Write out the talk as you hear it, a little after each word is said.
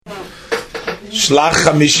Shlach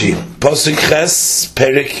Hamishi, Posuk Ches,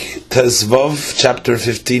 Perik Tezvov, chapter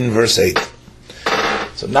 15, verse 8.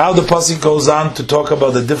 So now the Posuk goes on to talk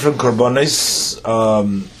about the different korbanos.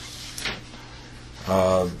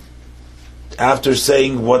 After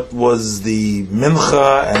saying what was the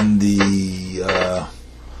mincha and the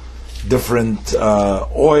different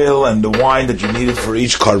oil and the wine that you needed for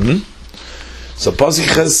each korban. So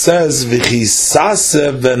Posuk Ches says,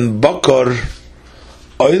 V'chisase ben bakar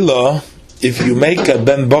oila. If you make a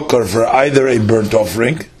ben bakar for either a burnt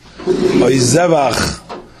offering, or zevach,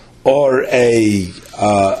 or a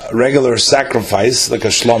regular sacrifice like a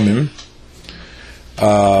shlomim,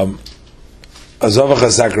 a zevach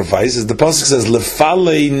sacrifice, as the pasuk says,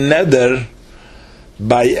 lefalei neder,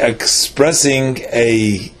 by expressing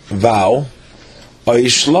a vow, or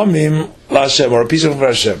shlomim lashem, or a piece of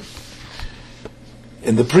Hashem.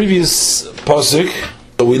 In the previous pasuk,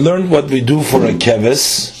 we learned what we do for a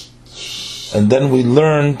keves. And then we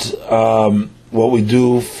learned what we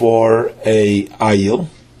do for a ayil,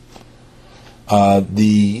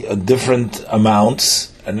 the different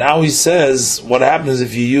amounts. And now he says, what happens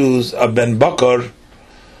if you use a ben bakar,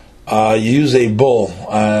 you use a bull,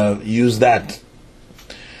 use that.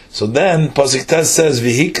 So then, Pasuk Tes says,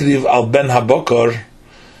 V'hikriv al ben habakar,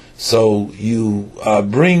 so you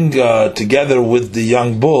bring, together with the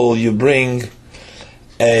young bull, you bring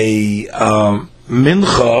a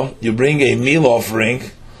mincha, you bring a meal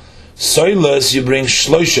offering. Soilas, you bring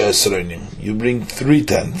shloisha esronim, you bring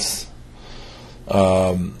 3/10.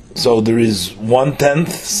 So there is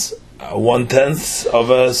 1/10, 1/10 of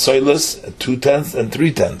a soilas, 2/10, and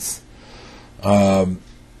 3/10.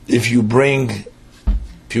 If you bring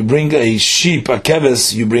a sheep, a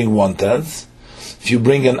keves, you bring 1/10. If you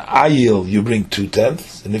bring an ayil, you bring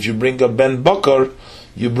 2/10, and if you bring a ben bakar,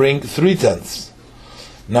 you bring 3/10.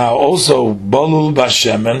 Now also, balul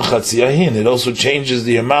bashemen chatzi ahin, it also changes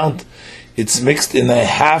the amount. It's mixed in a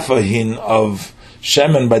half a hin of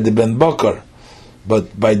shemen by the ben bakar,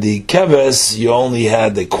 but by the keves you only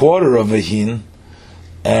had a quarter of a hin,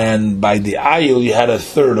 and by the ayil you had a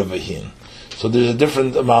third of a hin. So there's a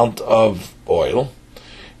different amount of oil,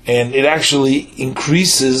 and it actually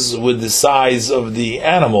increases with the size of the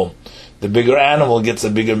animal. The bigger animal gets a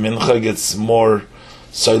bigger mincha, gets more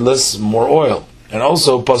soilus, more oil. And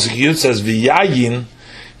also, Pasuk Yud says, V'yayin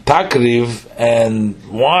takriv, and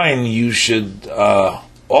wine you should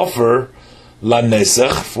offer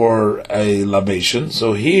lanesech, for a libation.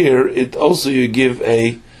 So here, it also you give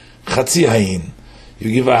a chatzi hayin,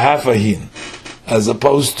 you give a half a hin, as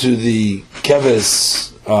opposed to the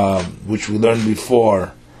keves, which we learned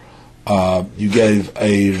before, you gave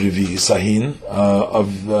a revi sahin of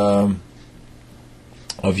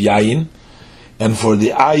yayin, and for the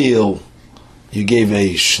ayil, you gave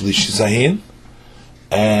a shlishi sahin,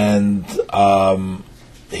 and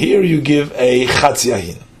here you give a chatzi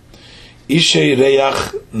yahin. Ishei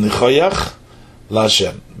reyach nichoyach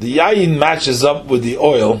lashem. The yayin matches up with the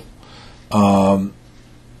oil. Shlishi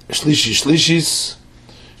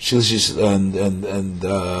and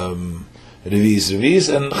revis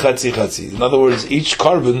and chatzi. In other words, each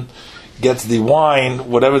carbon gets the wine.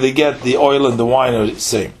 Whatever they get, the oil and the wine are the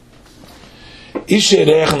same. This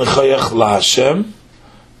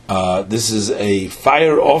is a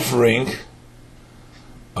fire offering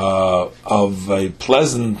of a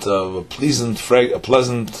pleasant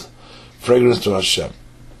fragrance to Hashem.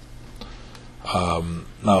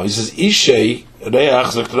 Now he says, Ishei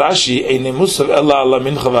reach zakrashi eine musav ella ala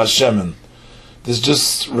mincha v'Hashemen. This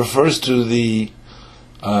just refers to the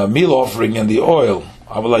meal offering and the oil.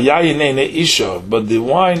 But the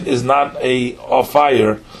wine is not a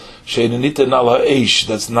fire.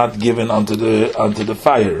 That's not given onto the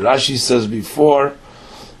fire. Rashi says before,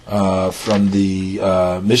 from the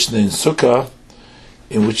Mishnah in Sukkah,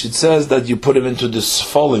 in which it says that you put him into the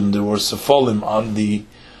sefolim. There were sefolim on the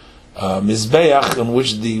mizbeach, in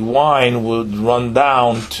which the wine would run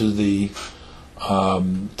down to the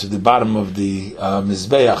bottom of the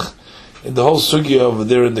mizbeach. In the whole sugya over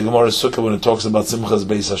there in the Gemara Sukkah, when it talks about Simchas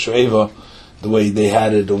Beis HaShoeva, the way they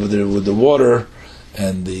had it over there with the water,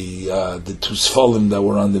 and the two sfolim that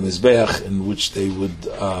were on the mizbeach, in which they would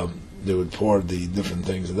pour the different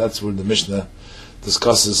things, and that's where the Mishnah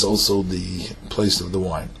discusses also the place of the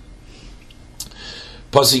wine.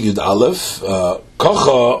 Pasuk Yud Aleph,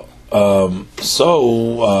 Kocha,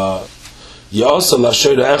 Ya'asa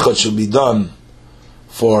Lashoda Echad should be done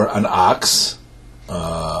for an ox.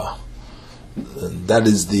 That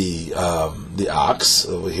is the ox.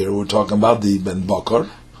 Over here we're talking about the ben bakar.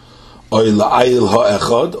 Or to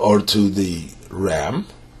the ram,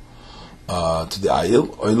 to the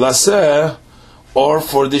ayil, or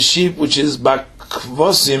for the sheep which is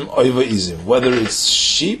bakvosim oiva izim, whether it's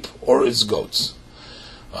sheep or it's goats.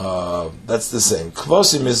 That's the same.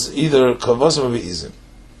 Kvosim is either kvosim or izim.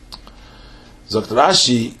 Zokt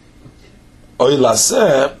Rashi, oil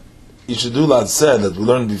laseh, you should do laseh that we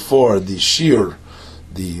learned before, the shir,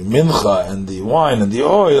 the mincha, and the wine, and the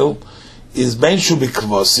oil, is bein shu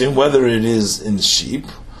b'kvosim, whether it is in sheep,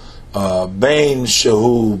 bein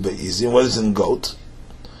shehu be'izim, whether it's in goat.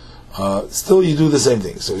 Still you do the same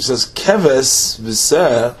thing. So he says, keves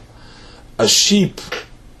v'seh, a sheep,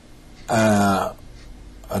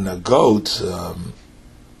 and a goat,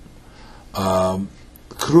 kruyim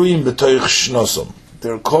b'toich shnosum.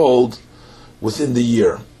 They're called within the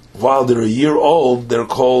year. While they're a year old, they're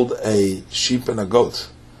called a sheep and a goat.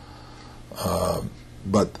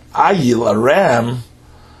 But ayil, a ram,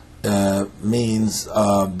 means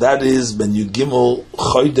that is ben yud gimel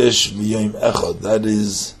chodesh v'yom echad. That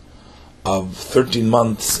is of 13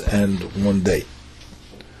 months and 1 day.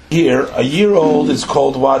 Here, a year old is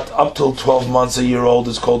called what? Up till 12 months, a year old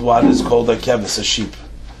is called what? It's called a keves, a sheep.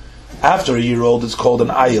 After a year old, it's called an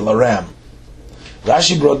ayil, a ram.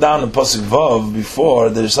 Rashi brought down in Pasuk Vav before,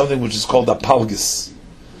 there's something which is called a palgis.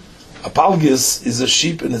 A palgis is a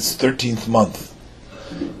sheep in its 13th month.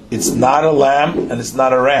 It's not a lamb and it's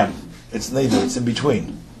not a ram. It's neither, it's in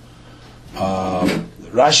between.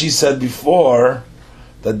 Rashi said before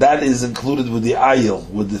that is included with the ayil,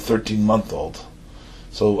 with the 13-month-old.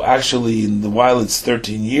 So actually, while it's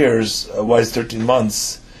 13 years, while it's 13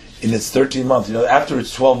 months, in its 13th month, after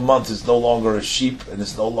its 12 months, it's no longer a sheep and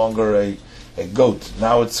it's no longer a goat.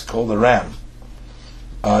 Now it's called a ram.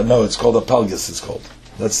 No, it's called a palgis. It's called.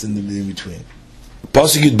 That's in between.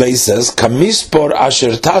 Pasuk Yud Beis says, "Kamispor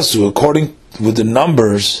asher tasu," according with the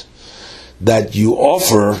numbers that you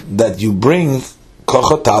offer, that you bring,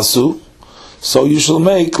 kocha tasu, so you shall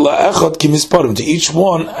make la'echad kimisporim, to each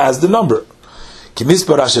one as the number.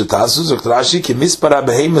 Kimispor asher tasu, Zokt Rashi, kimispor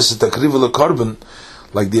behemoth shetakrivu lekorban,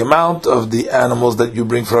 like the amount of the animals that you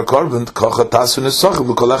bring for a korban, kocha tasu nesachim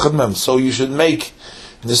l'kol echad mem. So you should make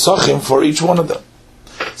nesachim for each one of them.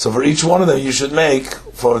 So for each one of them, you should make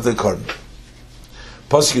for the korban.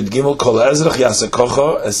 Pasuk Yud Gimel, kol ezrach yaseh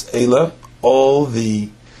kocha es eila. All the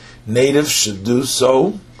natives should do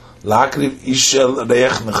so. Lakriv ishel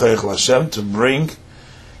reich nechoich l'Hashem, to bring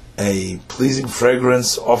a pleasing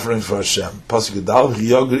fragrance offering for Hashem. Pasuk Yud Daled,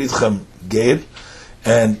 v'yoger itchem geir.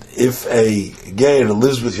 And if a geir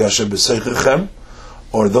lives with Yashem b'seichechem,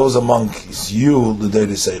 or those amongst you l'dei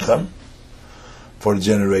seichem, for the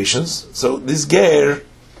generations. So this geir,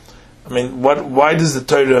 why does the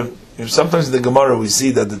Torah? Sometimes in the Gemara we see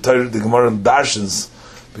that the Gemara darshans,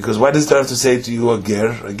 because why does the Torah have to say to you a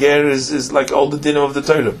ger? A ger is like all the dinim of the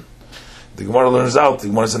Torah. The Gemara learns out. The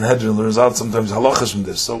Gemara Sanhedrin learns out sometimes halachas from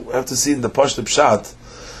this. So we have to see in the Pashto Pshat.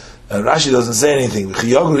 Rashi doesn't say anything. What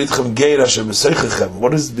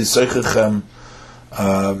does b'seichechem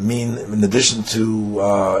mean in addition to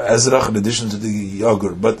Ezrach, in addition to the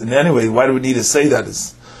Yogur? But in any way, why do we need to say that?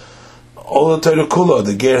 It's all the Torah Kula,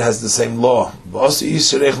 the Ger has the same law.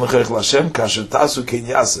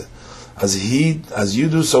 As you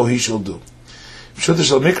do, so he shall do. Pshuta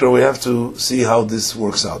Shel Mikra, we have to see how this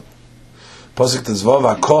works out. Pasuk Tezvav,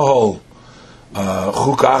 HaKohol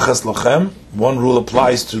Chuk Achas Lochem. One rule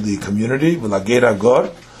applies to the community.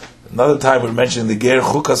 Another time we're mentioning the Ger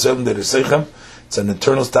Chuk Hasem Deresechem. It's an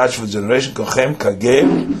eternal statute for the generation. Kochem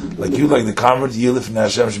Kager, like you, like the convert, Yilif and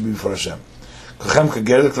Hashem should be before Hashem. Kochem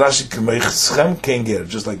Kager, the Klashi Kemeichschem Ken Ger,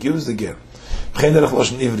 just like you is the Ger. Chen Derech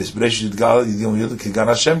Loshen Ivris, Beresh Yudgal Yidim Yud Kigan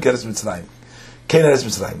Hashem Keres Mitzrayim. Ken Eretz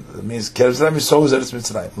Mitzrayim. That means Keres Mitzrayim is so is Eretz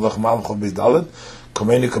Mitzrayim. Loch Malach Chol Beis Dalet.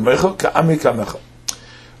 Komeni Kamecho Ka'ami Kamecho.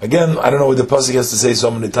 Again, I don't know what the pasuk has to say so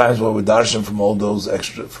many times. What we darshan from all those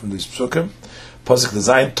extra from these psukim. Pasuk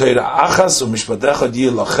Zayin Torah Achas u'Mishpatecha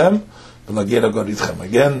Yilachem v'Lager God Itchem.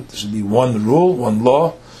 Again, there should be one rule, one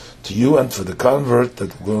law to you and for the convert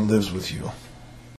that God lives with you.